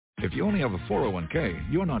If you only have a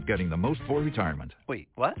 401k, you're not getting the most for retirement. Wait,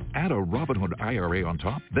 what? Add a Robinhood IRA on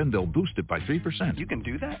top, then they'll boost it by 3%. You can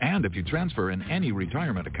do that? And if you transfer in any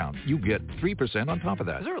retirement account, you get 3% on top of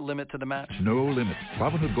that. Is there a limit to the match? No limit.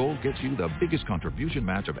 Robinhood Gold gets you the biggest contribution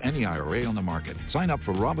match of any IRA on the market. Sign up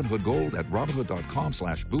for Robinhood Gold at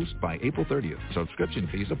Robinhood.com/boost by April 30th. Subscription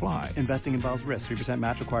fees apply. Investing involves risk. 3%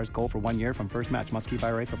 match requires gold for 1 year from first match. Must keep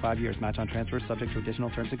IRA for 5 years. Match on transfers subject to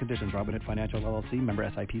additional terms and conditions. Robinhood Financial LLC, member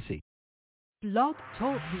SIPC. Blog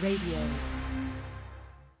Talk Radio.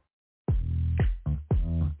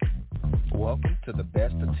 Welcome to the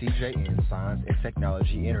Best of TJN Science and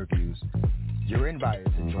Technology interviews. You're invited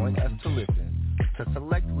to join us to listen to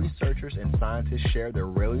select researchers and scientists share their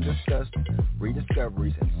rarely discussed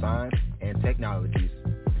rediscoveries in science and technologies.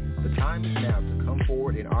 The time is now to come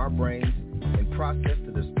forward in our brains and process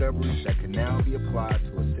the discoveries that can now be applied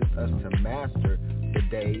to assist us to master the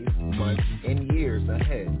days, months, and years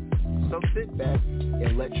ahead. So sit back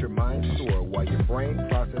and let your mind soar while your brain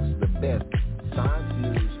processes the best science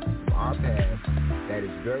news from our past that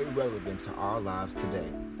is very relevant to our lives today.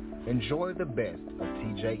 Enjoy the best of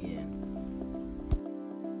TJN.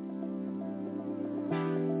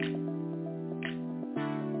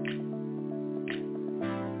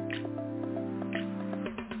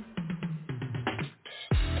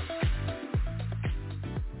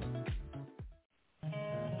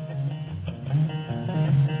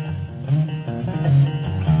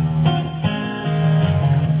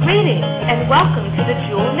 Greetings and welcome to the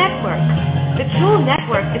Jewel Network. The Jewel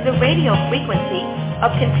Network is a radio frequency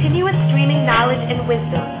of continuous streaming knowledge and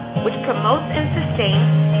wisdom which promotes and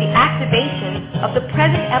sustains the activation of the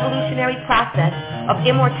present evolutionary process of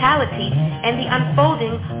immortality and the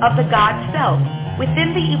unfolding of the God Self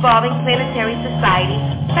within the evolving planetary society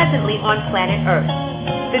presently on planet Earth.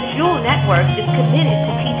 The Jewel Network is committed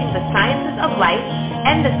to teaching the sciences of life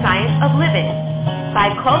and the science of living. By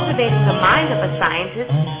cultivating the mind of a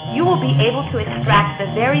scientist, you will be able to extract the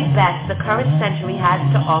very best the current century has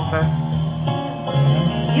to offer.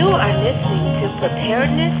 You are listening to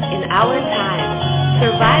Preparedness in Our Time,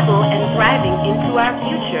 Survival and Thriving into Our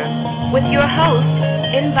Future, with your host,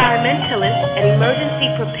 environmentalist and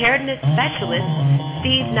emergency preparedness specialist,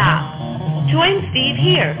 Steve Knox. Join Steve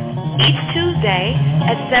here each Tuesday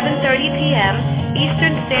at 7:30 p.m.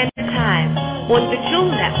 Eastern Standard Time on the Jewel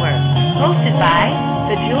Network, hosted by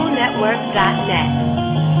thejewelnetwork.net.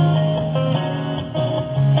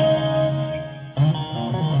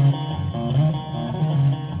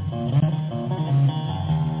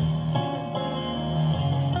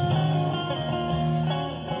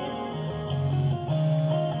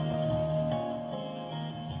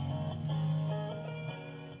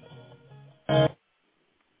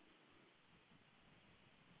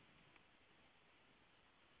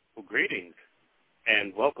 Well, greetings,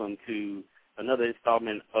 and welcome to another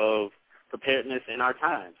installment of Preparedness in Our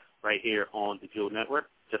Times, right here on the Jewel Network,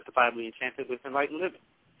 justifiably enchanted with enlightened living.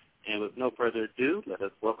 And with no further ado, let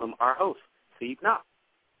us welcome our host, Steve Knox.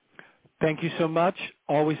 Thank you so much.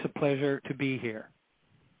 Always a pleasure to be here.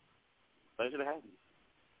 Pleasure to have you.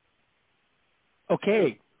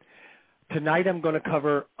 Okay. Tonight I'm going to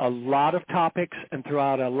cover a lot of topics and throw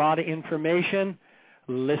out a lot of information.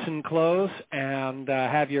 Listen close and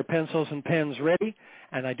have your pencils and pens ready,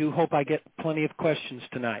 and I do hope I get plenty of questions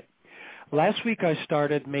tonight. Last week I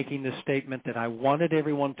started making the statement that I wanted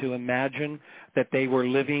everyone to imagine that they were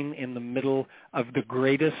living in the middle of the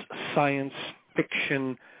greatest science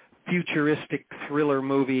fiction, futuristic thriller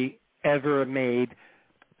movie ever made,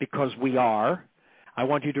 because we are. I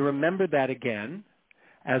want you to remember that again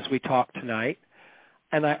as we talk tonight.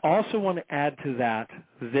 And I also want to add to that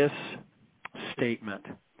this statement.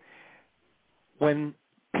 When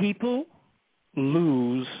people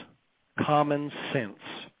lose common sense,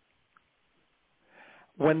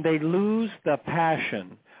 when they lose the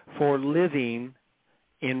passion for living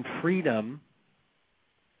in freedom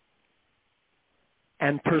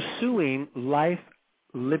and pursuing life,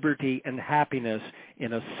 liberty, and happiness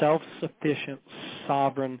in a self-sufficient,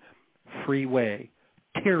 sovereign, free way,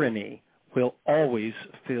 tyranny will always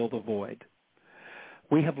fill the void.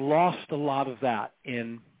 We have lost a lot of that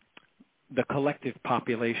in the collective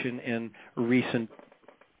population in recent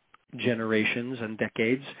generations and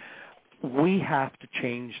decades. We have to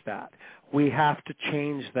change that. We have to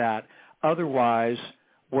change that. Otherwise,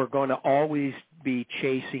 we're going to always be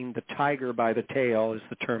chasing the tiger by the tail, is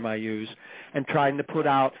the term I use, and trying to put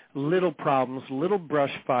out little problems, little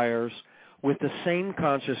brush fires with the same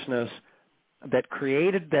consciousness that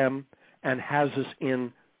created them and has us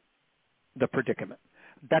in the predicament.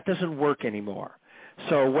 That doesn't work anymore.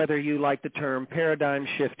 So whether you like the term paradigm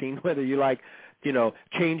shifting, whether you like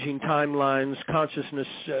changing timelines, consciousness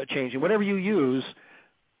changing, whatever you use,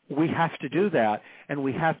 we have to do that, and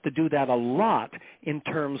we have to do that a lot in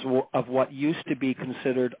terms of what used to be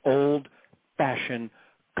considered old-fashioned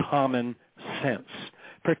common sense,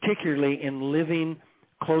 particularly in living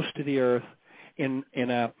close to the earth, in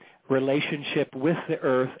a relationship with the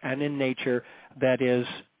earth and in nature that is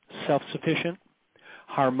self-sufficient,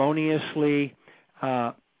 harmoniously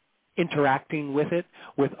interacting with it,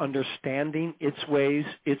 with understanding its ways,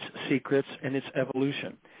 its secrets, and its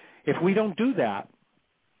evolution. If we don't do that,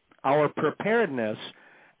 our preparedness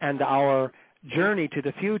and our journey to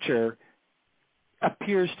the future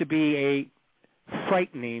appears to be a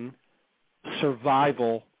frightening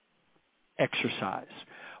survival exercise.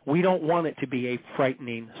 We don't want it to be a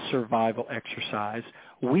frightening survival exercise.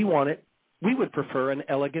 We would prefer an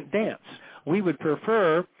elegant dance. We would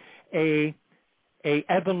prefer a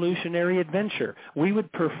evolutionary adventure. We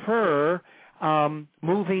would prefer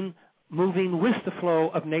moving with the flow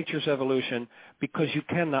of nature's evolution, because you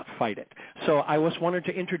cannot fight it. So I wanted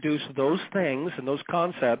to introduce those things and those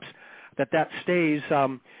concepts that stays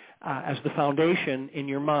as the foundation in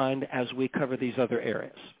your mind as we cover these other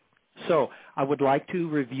areas. So I would like to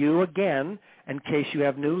review again, in case you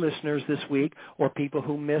have new listeners this week or people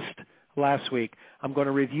who missed last week. I'm going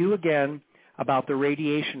to review again about the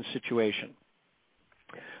radiation situation.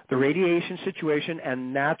 The radiation situation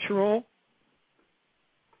and natural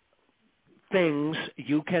things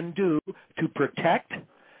you can do to protect,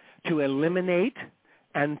 to eliminate,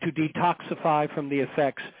 and to detoxify from the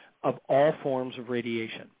effects of all forms of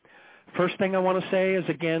radiation. First thing I want to say is,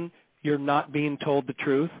 again, you're not being told the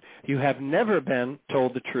truth. You have never been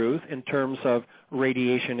told the truth in terms of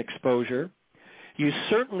radiation exposure. You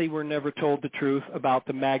certainly were never told the truth about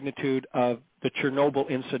the magnitude of the Chernobyl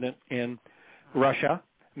incident in Russia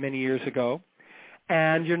many years ago.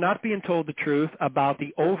 And you're not being told the truth about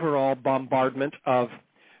the overall bombardment of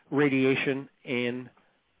radiation in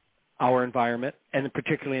our environment, and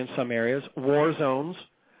particularly in some areas, war zones.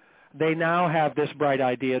 They now have this bright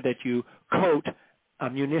idea that you coat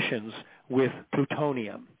munitions with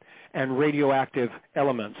plutonium and radioactive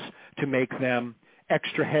elements to make them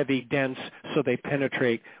extra heavy, dense, so they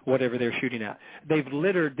penetrate whatever they're shooting at. They've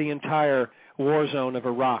littered the entire war zone of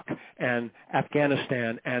Iraq and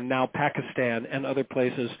Afghanistan and now Pakistan and other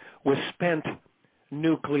places with spent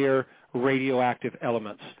nuclear radioactive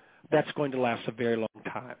elements. That's going to last a very long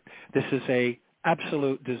time. This is a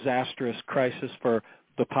absolute disastrous crisis for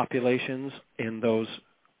the populations in those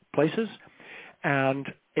places, and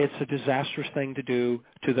it's a disastrous thing to do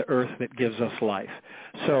to the earth that gives us life.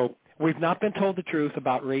 So we've not been told the truth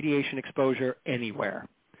about radiation exposure anywhere.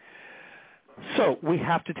 So we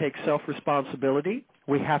have to take self-responsibility,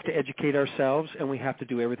 we have to educate ourselves, and we have to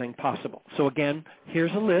do everything possible. So again,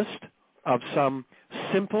 here's a list of some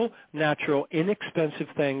simple, natural, inexpensive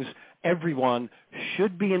things everyone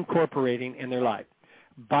should be incorporating in their life.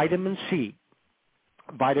 Vitamin C.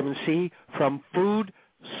 Vitamin C from food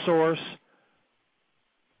sources.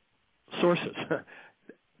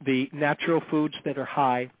 The natural foods that are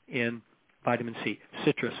high in vitamin C.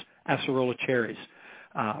 Citrus, acerola cherries,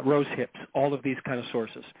 rose hips, all of these kind of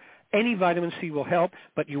sources. Any vitamin C will help,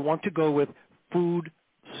 but you want to go with food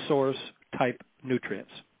source type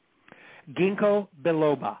nutrients. Ginkgo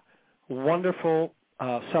biloba, wonderful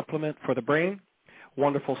supplement for the brain,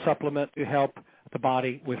 wonderful supplement to help the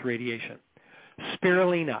body with radiation.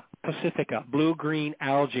 Spirulina pacifica, blue-green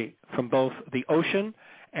algae from both the ocean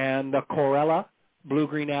and the chlorella,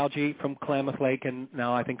 blue-green algae from Klamath Lake, and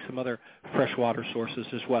now I think some other freshwater sources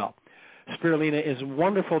as well. Spirulina is a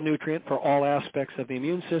wonderful nutrient for all aspects of the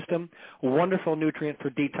immune system, wonderful nutrient for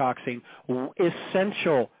detoxing,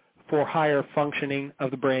 essential for higher functioning of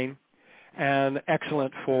the brain, and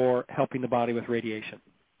excellent for helping the body with radiation.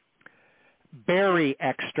 Berry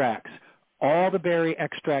extracts, all the berry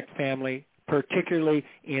extract family, particularly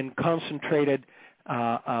in concentrated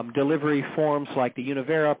delivery forms like the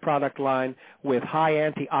Univera product line with high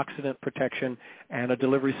antioxidant protection and a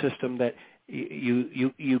delivery system that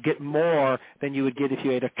you get more than you would get if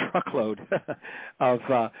you ate a truckload of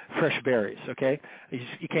fresh berries, okay?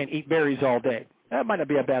 You can't eat berries all day. That might not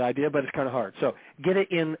be a bad idea, but it's kind of hard. So get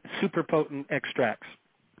it in super potent extracts.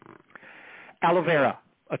 Aloe vera,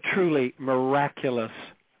 a truly miraculous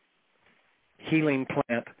healing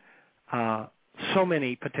plant. So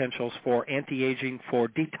many potentials for anti-aging, for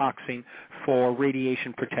detoxing, for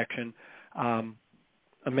radiation protection.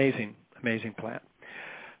 Amazing, amazing plant.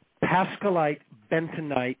 Pascalite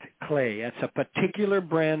bentonite clay. That's a particular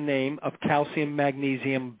brand name of calcium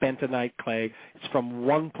magnesium bentonite clay. It's from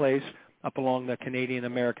one place up along the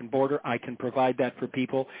Canadian-American border. I can provide that for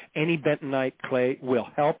people. Any bentonite clay will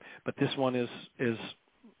help, but this one is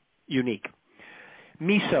unique.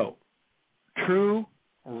 Miso, true,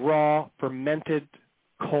 raw, fermented,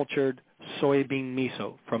 cultured soybean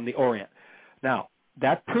miso from the Orient. Now,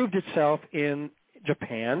 that proved itself in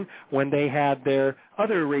Japan when they had their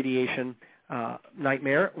other radiation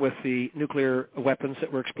nightmare with the nuclear weapons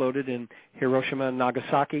that were exploded in Hiroshima and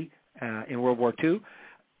Nagasaki in World War II.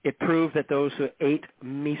 It proved that those who ate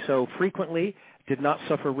miso frequently did not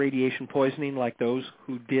suffer radiation poisoning like those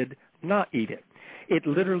who did not eat it. It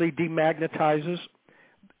literally demagnetizes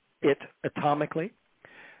it atomically.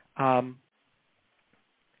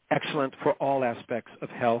 Excellent for all aspects of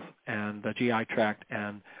health and the GI tract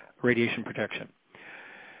and radiation protection.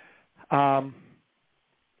 Cod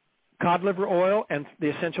liver oil and the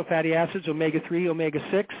essential fatty acids, omega-3,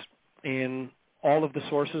 omega-6, in all of the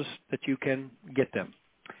sources that you can get them.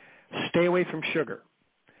 Stay away from sugar.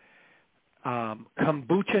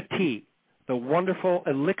 Kombucha tea, the wonderful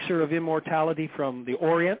elixir of immortality from the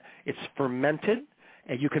Orient. It's fermented,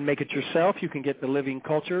 and you can make it yourself. You can get the living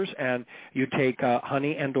cultures, and you take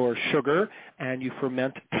honey and or sugar, and you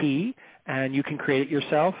ferment tea, and you can create it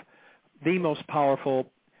yourself. The most powerful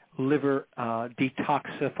liver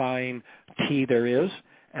detoxifying tea there is,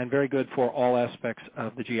 and very good for all aspects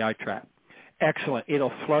of the GI tract. Excellent.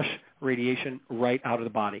 It'll flush radiation right out of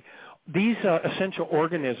the body. These essential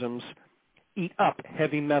organisms eat up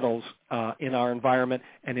heavy metals in our environment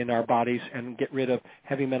and in our bodies and get rid of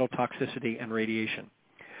heavy metal toxicity and radiation.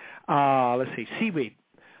 Let's see, seaweed.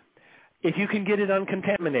 If you can get it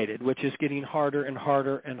uncontaminated, which is getting harder and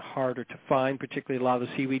harder and harder to find, particularly a lot of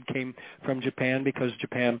the seaweed came from Japan because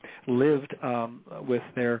Japan lived with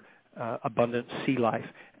their abundant sea life,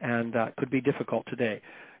 and could be difficult today.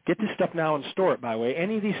 Get this stuff now and store it, by the way.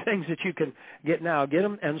 Any of these things that you can get now, get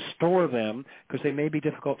them and store them because they may be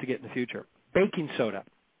difficult to get in the future. Baking soda.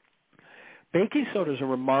 Baking soda is a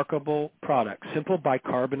remarkable product, simple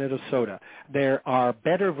bicarbonate of soda. There are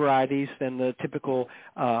better varieties than the typical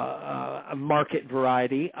market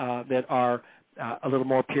variety that are a little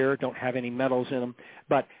more pure, don't have any metals in them.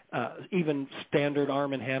 But even standard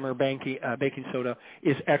Arm & Hammer baking soda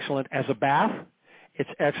is excellent as a bath. It's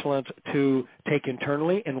excellent to take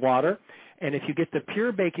internally in water. And if you get the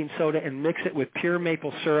pure baking soda and mix it with pure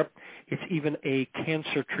maple syrup, it's even a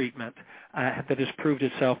cancer treatment that has proved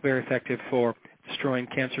itself very effective for destroying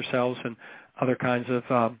cancer cells and other kinds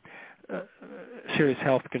of serious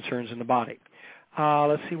health concerns in the body.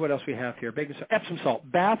 Let's see what else we have here. Baking soda, Epsom salt.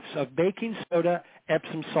 Baths of baking soda,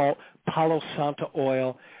 Epsom salt, Palo Santo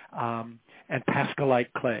oil, and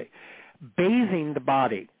Pascalite clay. Bathing the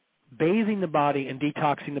body and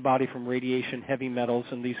detoxing the body from radiation, heavy metals,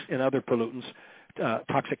 and other pollutants,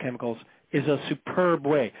 toxic chemicals, is a superb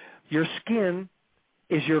way. Your skin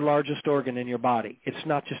is your largest organ in your body. It's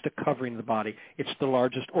not just a covering of the body. It's the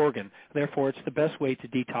largest organ. Therefore, it's the best way to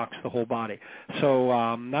detox the whole body.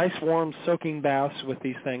 So nice, warm, soaking baths with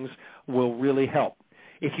these things will really help.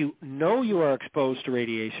 If you know you are exposed to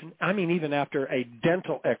radiation, I mean even after a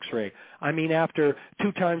dental x-ray, I mean after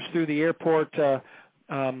 2 times through the airport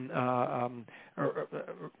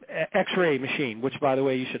X-ray machine, which, by the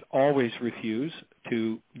way, you should always refuse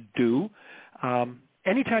to do.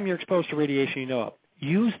 Anytime you're exposed to radiation, you know it.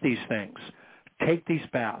 Use these things. Take these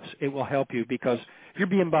baths. It will help you because you're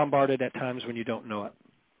being bombarded at times when you don't know it.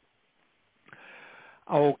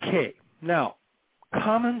 Okay. Now,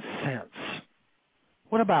 common sense.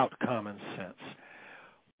 What about common sense?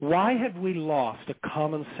 Why have we lost a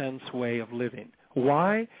common sense way of living?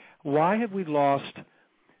 Why have we lost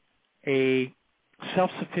a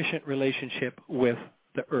self-sufficient relationship with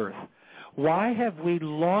the earth? Why have we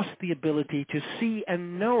lost the ability to see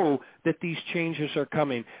and know that these changes are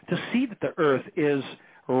coming, to see that the earth is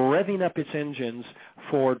revving up its engines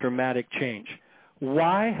for dramatic change?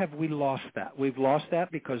 Why have we lost that? We've lost that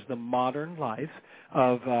because the modern life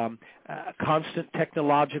of constant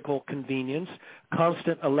technological convenience,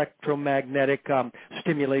 constant electromagnetic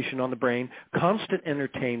stimulation on the brain, constant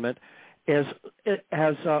entertainment has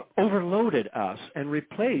overloaded us and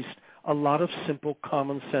replaced a lot of simple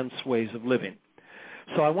common sense ways of living.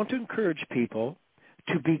 So I want to encourage people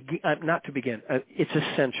to it's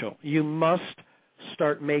essential. You must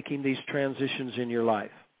start making these transitions in your life.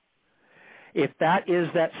 If that is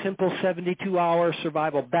that simple 72-hour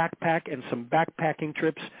survival backpack and some backpacking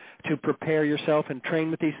trips to prepare yourself and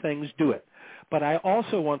train with these things, do it. But I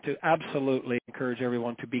also want to absolutely encourage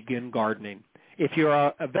everyone to begin gardening. If you're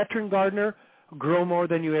a veteran gardener, grow more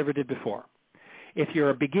than you ever did before. If you're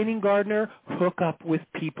a beginning gardener, hook up with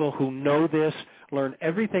people who know this, learn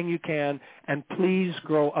everything you can, and please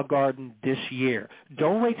grow a garden this year.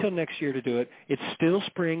 Don't wait till next year to do it. It's still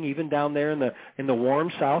spring, even down there in the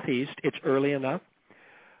warm southeast. It's early enough.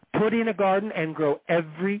 Put in a garden and grow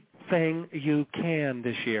everything you can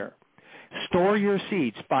this year. Store your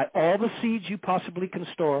seeds. Buy all the seeds you possibly can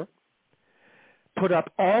store. Put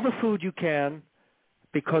up all the food you can,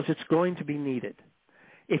 because it's going to be needed.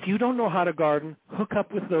 If you don't know how to garden, hook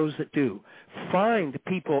up with those that do. Find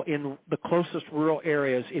people in the closest rural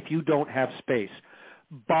areas if you don't have space.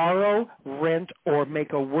 Borrow, rent, or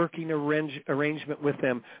make a working arrangement with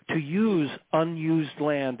them to use unused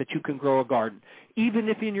land that you can grow a garden. Even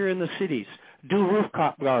if you're in the cities, do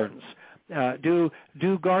rooftop gardens.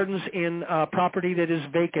 Do gardens in property that is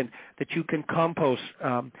vacant that you can compost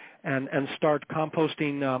and start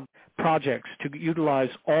composting projects to utilize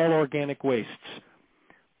all organic wastes.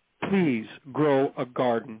 Please grow a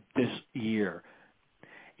garden this year.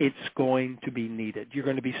 It's going to be needed. You're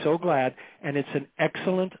going to be so glad, and it's an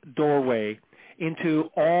excellent doorway into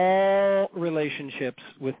all relationships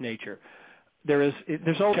with nature. There's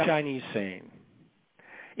old Chinese saying,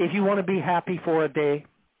 if you want to be happy for a day,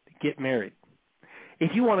 get married.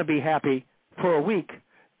 If you want to be happy for a week,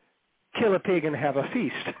 kill a pig and have a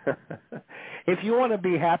feast. If you want to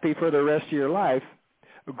be happy for the rest of your life,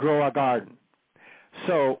 grow a garden.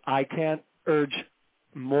 So I can't urge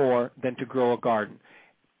more than to grow a garden.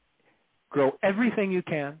 Grow everything you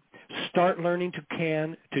can. Start learning to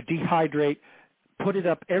can, to dehydrate. Put it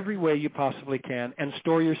up every way you possibly can, and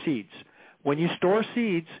store your seeds. When you store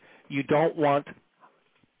seeds, you don't want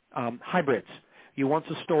hybrids. You want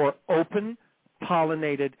to store open,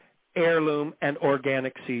 pollinated, heirloom, and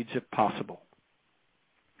organic seeds if possible.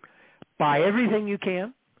 Buy everything you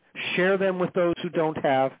can, share them with those who don't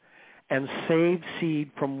have, and save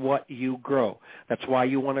seed from what you grow. That's why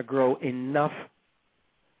you want to grow enough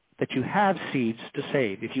that you have seeds to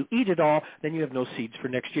save. If you eat it all, then you have no seeds for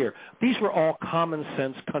next year. These were all common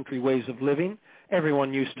sense country ways of living.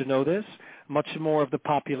 Everyone used to know this. Much more of the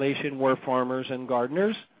population were farmers and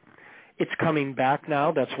gardeners. It's coming back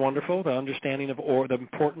now. That's wonderful. The understanding of the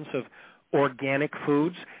importance of organic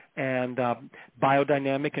foods and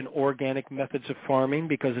biodynamic and organic methods of farming,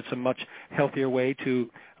 because it's a much healthier way to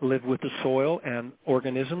live with the soil and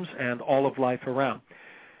organisms and all of life around.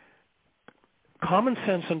 Common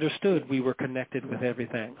sense understood we were connected with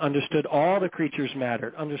everything, understood all the creatures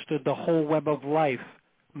mattered, understood the whole web of life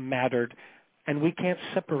mattered, and we can't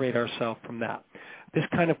separate ourselves from that. This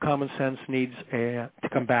kind of common sense needs to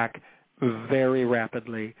come back very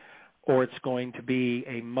rapidly, or it's going to be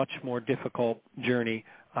a much more difficult journey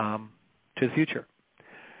to the future.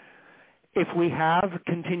 If we have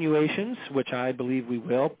continuations, which I believe we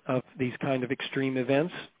will, of these kind of extreme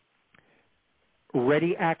events,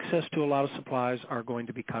 ready access to a lot of supplies are going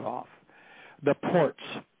to be cut off. The ports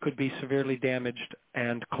could be severely damaged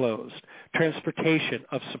and closed. Transportation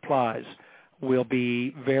of supplies will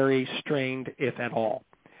be very strained, if at all.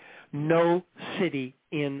 No city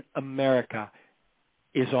in America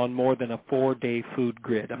is on more than a 4-day food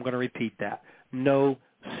grid. I'm going to repeat that. No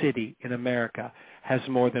city in America has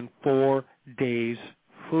more than 4 days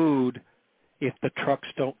food if the trucks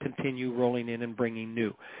don't continue rolling in and bringing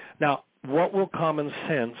new. Now, what will common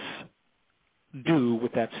sense do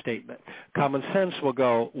with that statement? Common sense will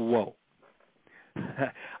go, whoa.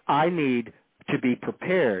 I need to be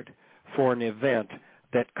prepared for an event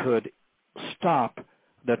that could stop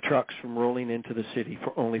the trucks from rolling into the city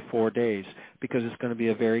for only 4 days, because it's going to be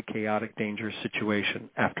a very chaotic, dangerous situation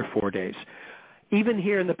after 4 days. Even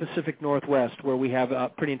here in the Pacific Northwest, where we have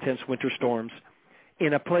pretty intense winter storms,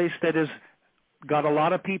 in a place that has got a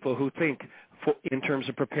lot of people who think in terms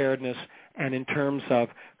of preparedness and in terms of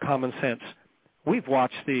common sense. We've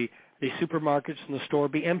watched the supermarkets and the store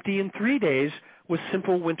be empty in 3 days with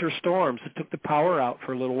simple winter storms that took the power out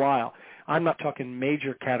for a little while. I'm not talking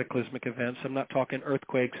major cataclysmic events. I'm not talking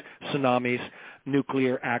earthquakes, tsunamis,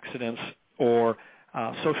 nuclear accidents, or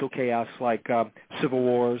social chaos like civil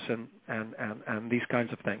wars and these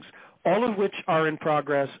kinds of things, all of which are in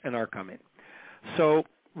progress and are coming. So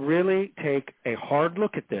really take a hard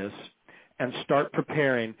look at this and start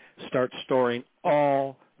preparing, start storing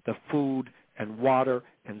all the food and water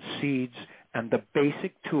and seeds and the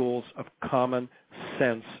basic tools of common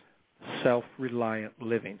sense, self-reliant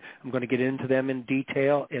living. I'm going to get into them in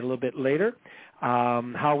detail a little bit later.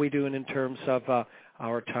 How are we doing in terms of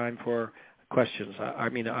our time for questions?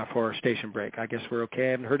 For our station break. I guess we're okay.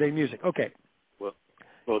 I haven't heard any music. Okay.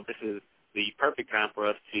 Well, this is the perfect time for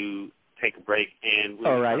us to take a break, and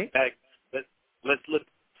we'll come back. Let's look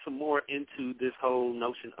some more into this whole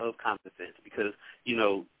notion of common sense, because,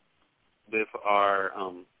 with our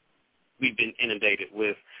we've been inundated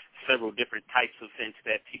with several different types of scents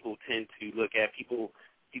that people tend to look at. People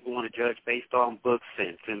want to judge based on book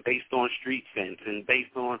scents and based on street scents and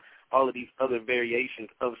based on all of these other variations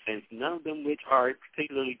of scents, none of them which are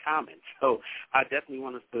particularly common. So I definitely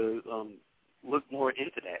want us to look more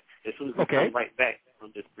into that as soon as we come right back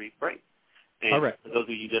from this brief break. And all right. For those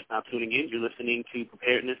of you just now tuning in, you're listening to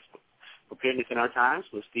Preparedness in Our Times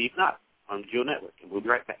with Steve Knott on the Jewel Network, and we'll be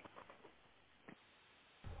right back.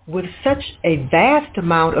 With such a vast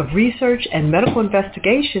amount of research and medical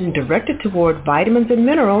investigation directed toward vitamins and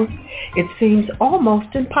minerals, it seems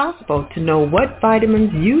almost impossible to know what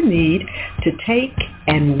vitamins you need to take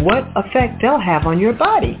and what effect they'll have on your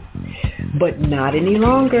body. But not any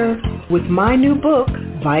longer. With my new book,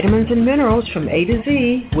 Vitamins and Minerals from A to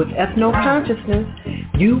Z with Ethno-Consciousness,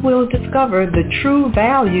 you will discover the true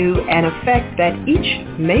value and effect that each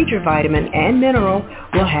major vitamin and mineral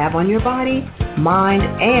will have on your body, mind,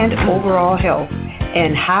 and overall health,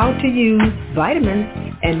 and how to use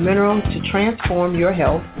vitamins and minerals to transform your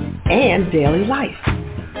health and daily life.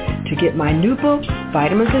 To get my new book,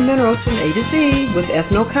 Vitamins and Minerals from A to Z with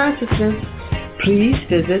Ethno-Consciousness, please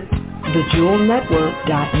visit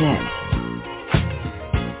thejewelnetwork.net.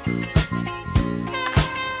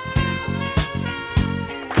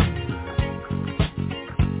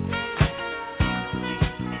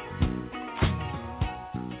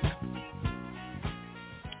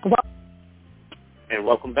 And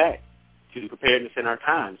welcome back to Preparedness in Our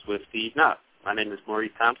Times with Steve Knott. My name is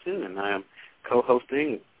Maurice Thompson, and I am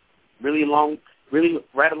co-hosting really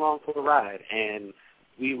right along for the ride. And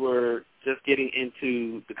we were just getting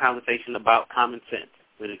into the conversation about common sense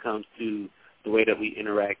when it comes to the way that we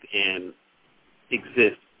interact and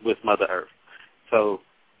exist with Mother Earth. So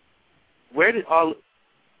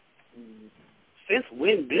since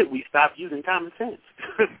when did we stop using common sense?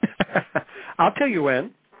 I'll tell you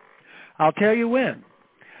when.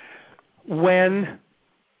 When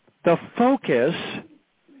the focus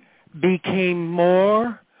became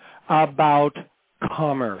more about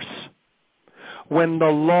commerce, when the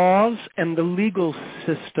laws and the legal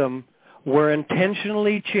system were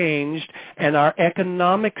intentionally changed and our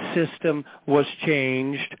economic system was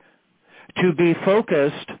changed to be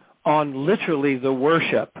focused on literally the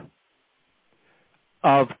worship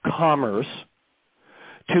of commerce,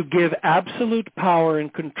 to give absolute power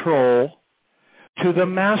and control to the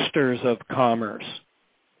masters of commerce,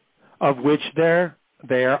 of which there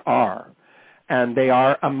are, and they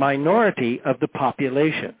are a minority of the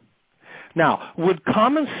population. Now, would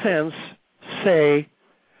common sense say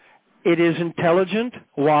it is intelligent,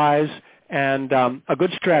 wise, and a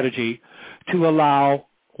good strategy to allow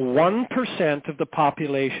 1% of the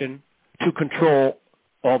population to control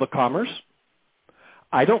all the commerce?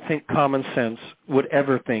 I don't think common sense would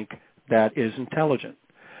ever think that is intelligent.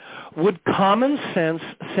 Would common sense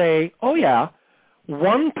say, oh yeah,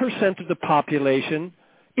 1% of the population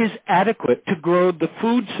is adequate to grow the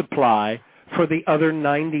food supply for the other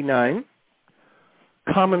 99?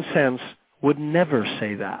 Common sense would never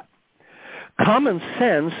say that. Common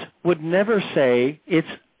sense would never say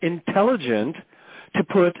it's intelligent to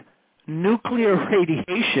put nuclear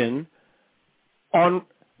radiation on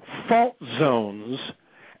fault zones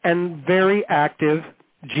and very active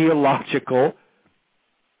geological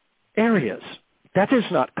areas. That is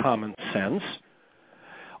not common sense.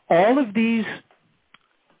 All of these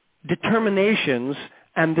determinations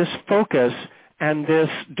and this focus and this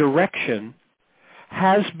direction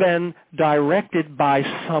has been directed by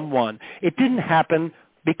someone. It didn't happen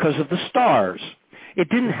because of the stars. It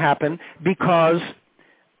didn't happen because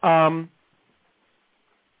of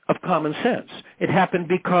common sense. It happened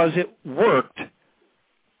because it worked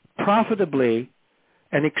profitably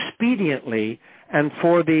and expediently and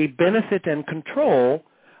for the benefit and control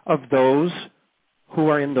of those who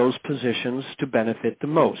are in those positions to benefit the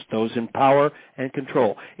most, those in power and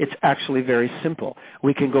control. It's actually very simple.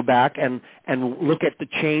 We can go back and look at the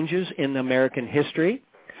changes in American history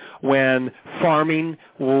when farming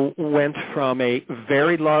went from a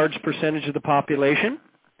very large percentage of the population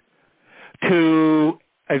to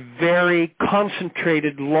a very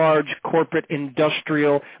concentrated, large, corporate,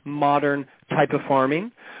 industrial, modern type of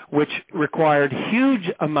farming, which required huge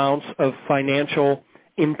amounts of financial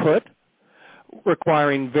input,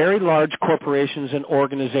 requiring very large corporations and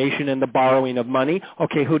organization and the borrowing of money.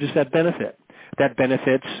 Okay, who does that benefit? That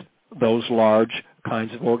benefits those large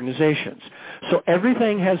kinds of organizations. So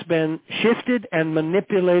everything has been shifted and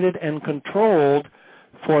manipulated and controlled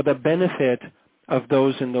for the benefit of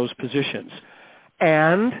those in those positions.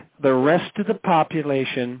 And the rest of the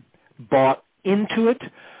population bought into it,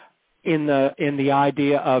 in the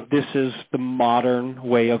idea of this is the modern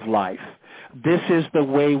way of life. This is the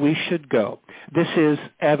way we should go. This is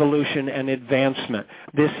evolution and advancement.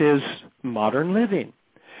 This is modern living.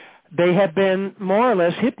 They have been more or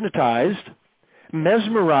less hypnotized,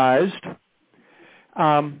 mesmerized,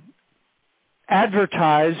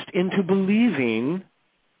 advertised into believing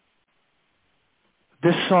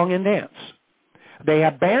this song and dance. They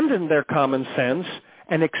abandoned their common sense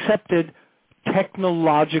and accepted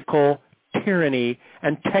technological tyranny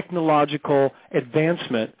and technological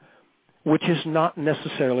advancement, which is not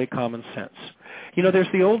necessarily common sense. You know,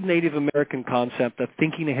 there's the old Native American concept of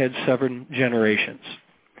thinking ahead 7 generations.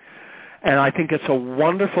 And I think it's a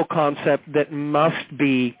wonderful concept that must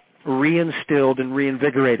be reinstilled and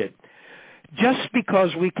reinvigorated. Just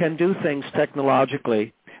because we can do things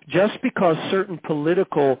technologically, just because certain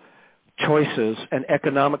political choices and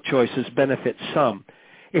economic choices benefit some,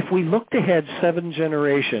 if we looked ahead 7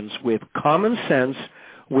 generations with common sense,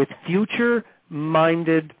 with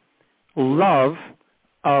future-minded love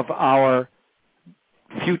of our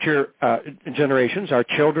future generations, our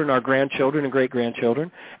children, our grandchildren, and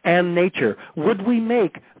great-grandchildren, and nature, would we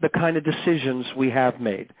make the kind of decisions we have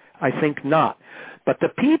made? I think not. But the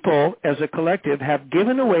people, as a collective, have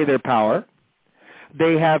given away their power.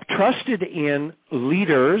 They have trusted in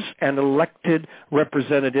leaders and elected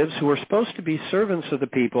representatives who are supposed to be servants of the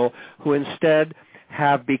people, who instead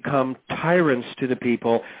have become tyrants to the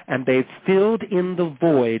people, and they've filled in the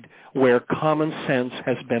void where common sense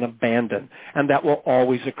has been abandoned. And that will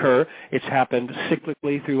always occur. It's happened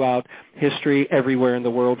cyclically throughout history everywhere in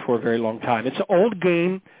the world for a very long time. It's an old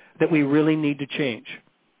game that we really need to change.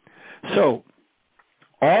 So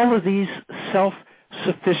all of these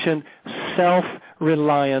self-sufficient,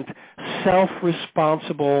 self-reliant,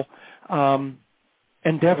 self-responsible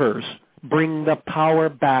endeavors bring the power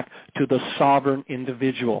back to the sovereign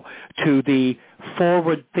individual, to the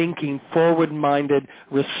forward-thinking, forward-minded,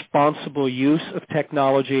 responsible use of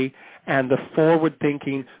technology, and the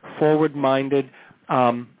forward-thinking, forward-minded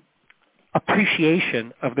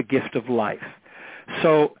appreciation of the gift of life.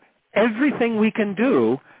 So everything we can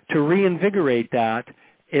do to reinvigorate that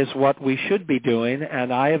is what we should be doing,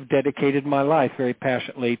 and I have dedicated my life very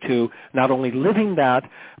passionately to not only living that,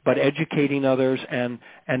 but educating others and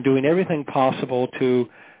doing everything possible to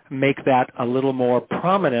make that a little more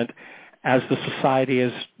prominent as the society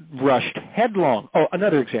is rushed headlong. Oh,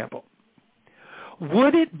 another example.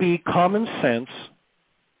 Would it be common sense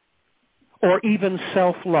or even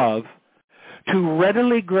self-love to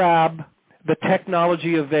readily grab the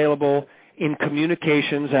technology available in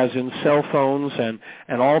communications, as in cell phones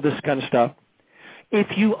and all this kind of stuff,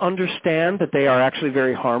 if you understand that they are actually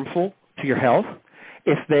very harmful to your health,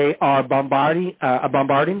 if they are bombarding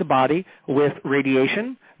the body with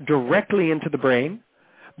radiation directly into the brain,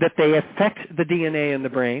 that they affect the DNA in the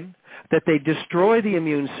brain, that they destroy the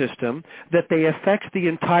immune system, that they affect the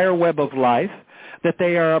entire web of life, that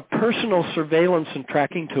they are a personal surveillance and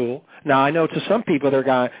tracking tool. Now, I know to some people they're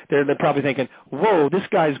probably thinking, whoa, this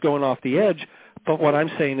guy's going off the edge, but what I'm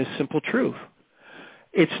saying is simple truth.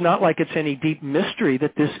 It's not like it's any deep mystery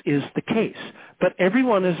that this is the case, but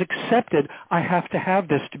everyone has accepted, I have to have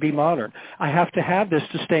this to be modern. I have to have this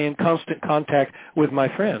to stay in constant contact with my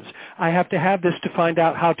friends. I have to have this to find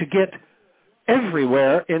out how to get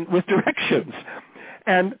everywhere with directions.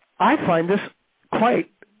 And I find this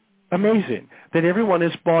quite amazing that everyone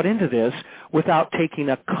has bought into this without taking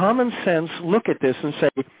a common sense look at this and say,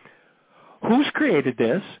 who's created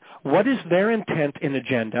this? What is their intent and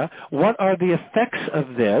agenda? What are the effects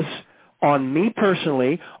of this on me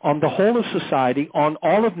personally, on the whole of society, on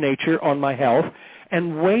all of nature, on my health,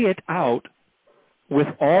 and weigh it out with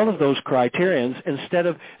all of those criterions instead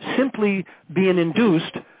of simply being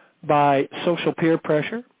induced by social peer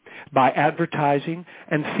pressure, by advertising,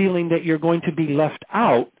 and feeling that you're going to be left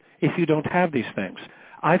out if you don't have these things.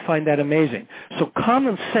 I find that amazing. So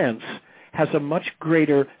common sense has a much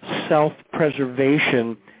greater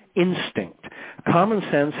self-preservation instinct. Common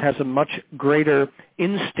sense has a much greater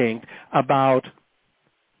instinct about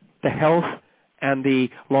the health and the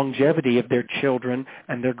longevity of their children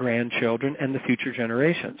and their grandchildren and the future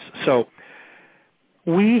generations. So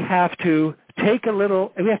we have to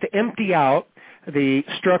we have to empty out the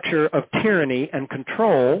structure of tyranny and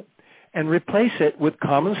control and replace it with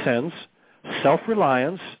common sense,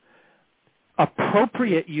 self-reliance,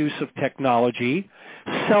 appropriate use of technology,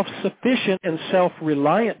 self-sufficient and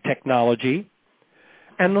self-reliant technology,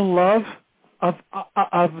 and the love of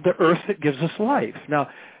the earth that gives us life. Now,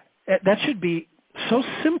 that should be so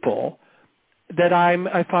simple that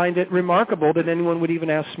I find it remarkable that anyone would even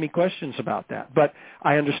ask me questions about that. But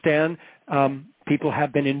I understand People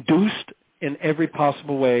have been induced in every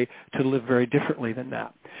possible way to live very differently than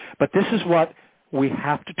that. But this is what we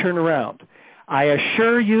have to turn around. I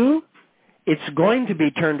assure you it's going to be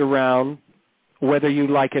turned around whether you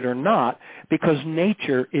like it or not, because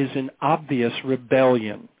nature is in obvious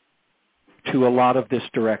rebellion to a lot of this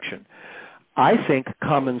direction. I think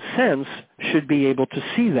common sense should be able to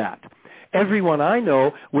see that. Everyone I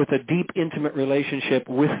know with a deep, intimate relationship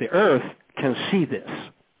with the earth can see this.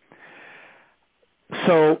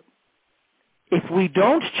 So if we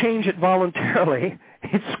don't change it voluntarily,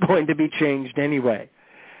 it's going to be changed anyway.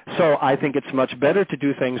 So I think it's much better to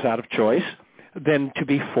do things out of choice than to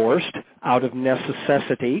be forced out of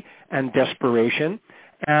necessity and desperation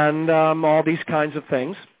and all these kinds of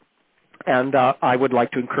things. And I would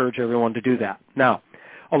like to encourage everyone to do that. Now,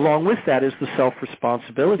 along with that is the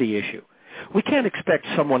self-responsibility issue. We can't expect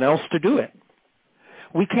someone else to do it.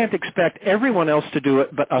 We can't expect everyone else to do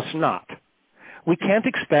it but us not. We can't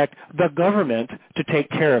expect the government to take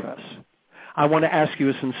care of us. I want to ask you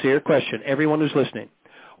a sincere question, everyone who's listening.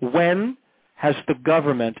 When has the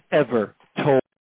government ever told